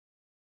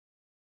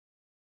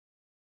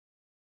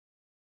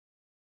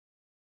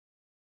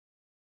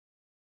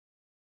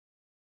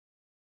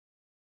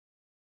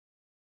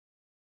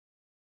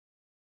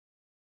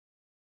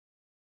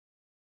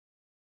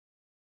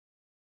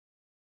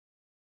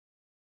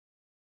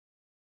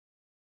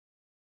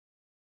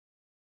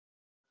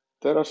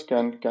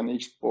TerraScan can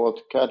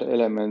export CAD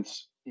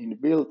elements in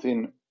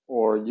built-in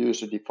or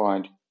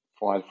user-defined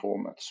file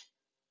formats.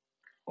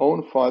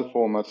 Own file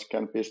formats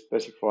can be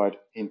specified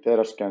in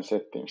TerraScan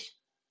settings.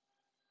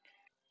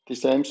 The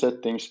same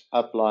settings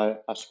apply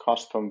as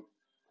custom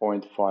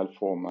point file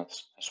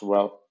formats as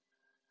well.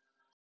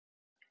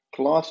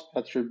 Class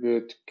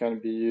attribute can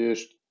be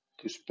used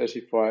to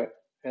specify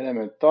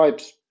element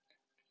types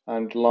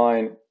and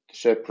line to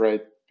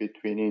separate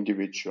between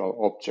individual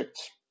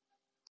objects.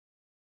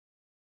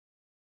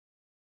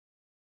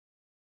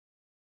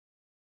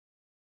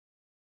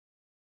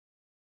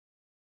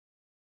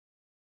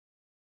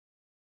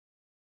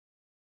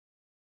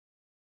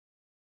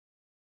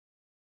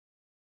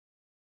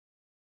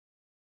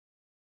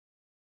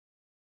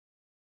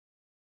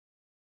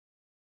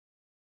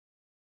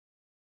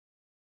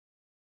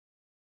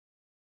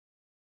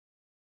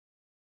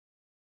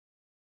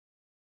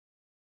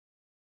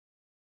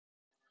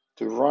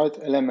 To write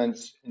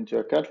elements into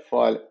a CAD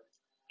file,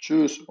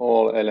 choose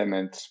all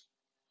elements.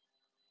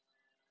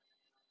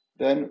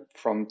 Then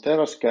from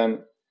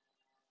TerraScan,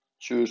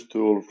 choose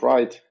tool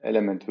Write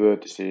Element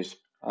Vertices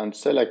and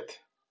select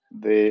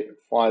the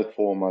file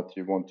format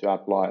you want to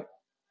apply.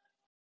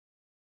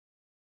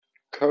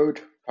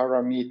 Code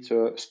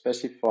parameter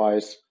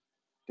specifies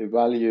the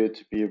value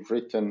to be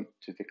written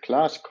to the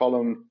class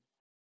column,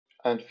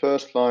 and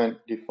first line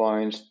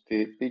defines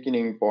the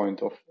beginning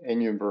point of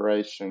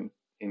enumeration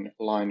in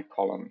line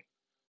column.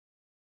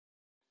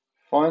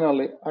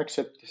 Finally,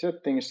 accept the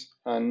settings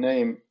and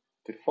name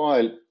the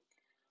file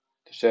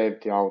to save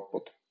the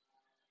output.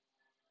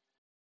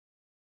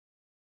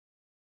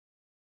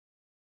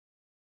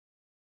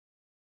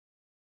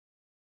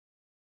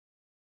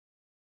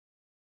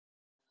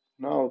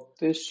 Now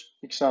this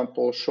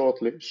example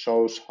shortly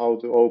shows how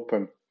to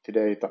open the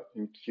data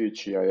in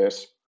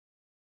QGIS.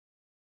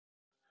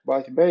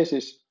 By the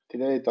basis, the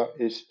data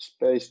is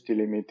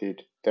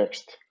space-delimited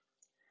text,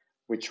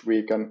 which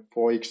we can,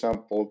 for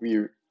example,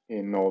 view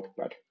in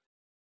Notepad.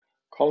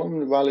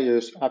 Column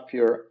values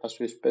appear as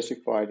we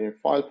specified in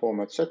file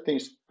format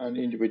settings, and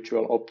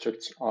individual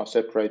objects are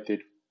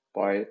separated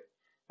by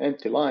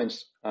empty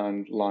lines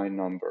and line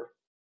number.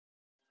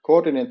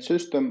 Coordinate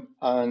system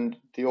and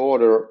the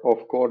order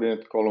of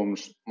coordinate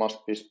columns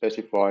must be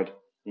specified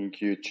in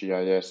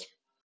QGIS.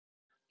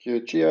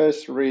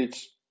 QGIS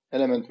reads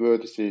element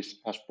vertices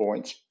as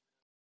points.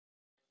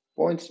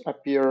 Points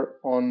appear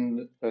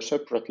on a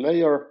separate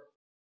layer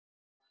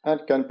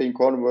and can be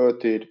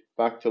converted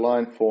back to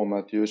line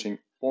format using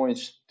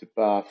points to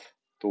path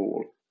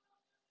tool.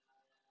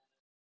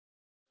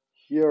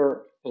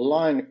 Here,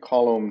 line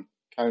column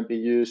can be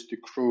used to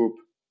group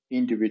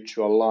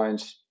individual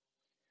lines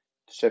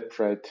to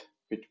separate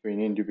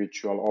between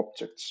individual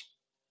objects.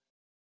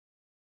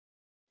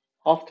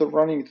 After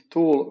running the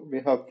tool,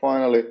 we have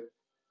finally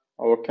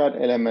our CAD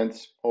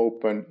elements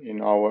open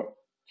in our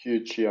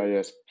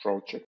QGIS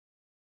project.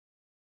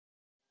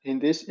 In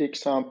this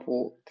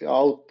example, the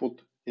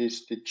output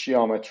is the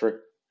geometry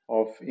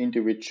of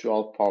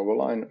individual power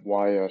line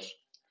wires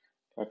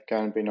that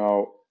can be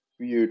now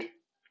viewed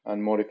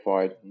and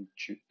modified in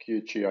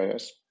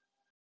QGIS.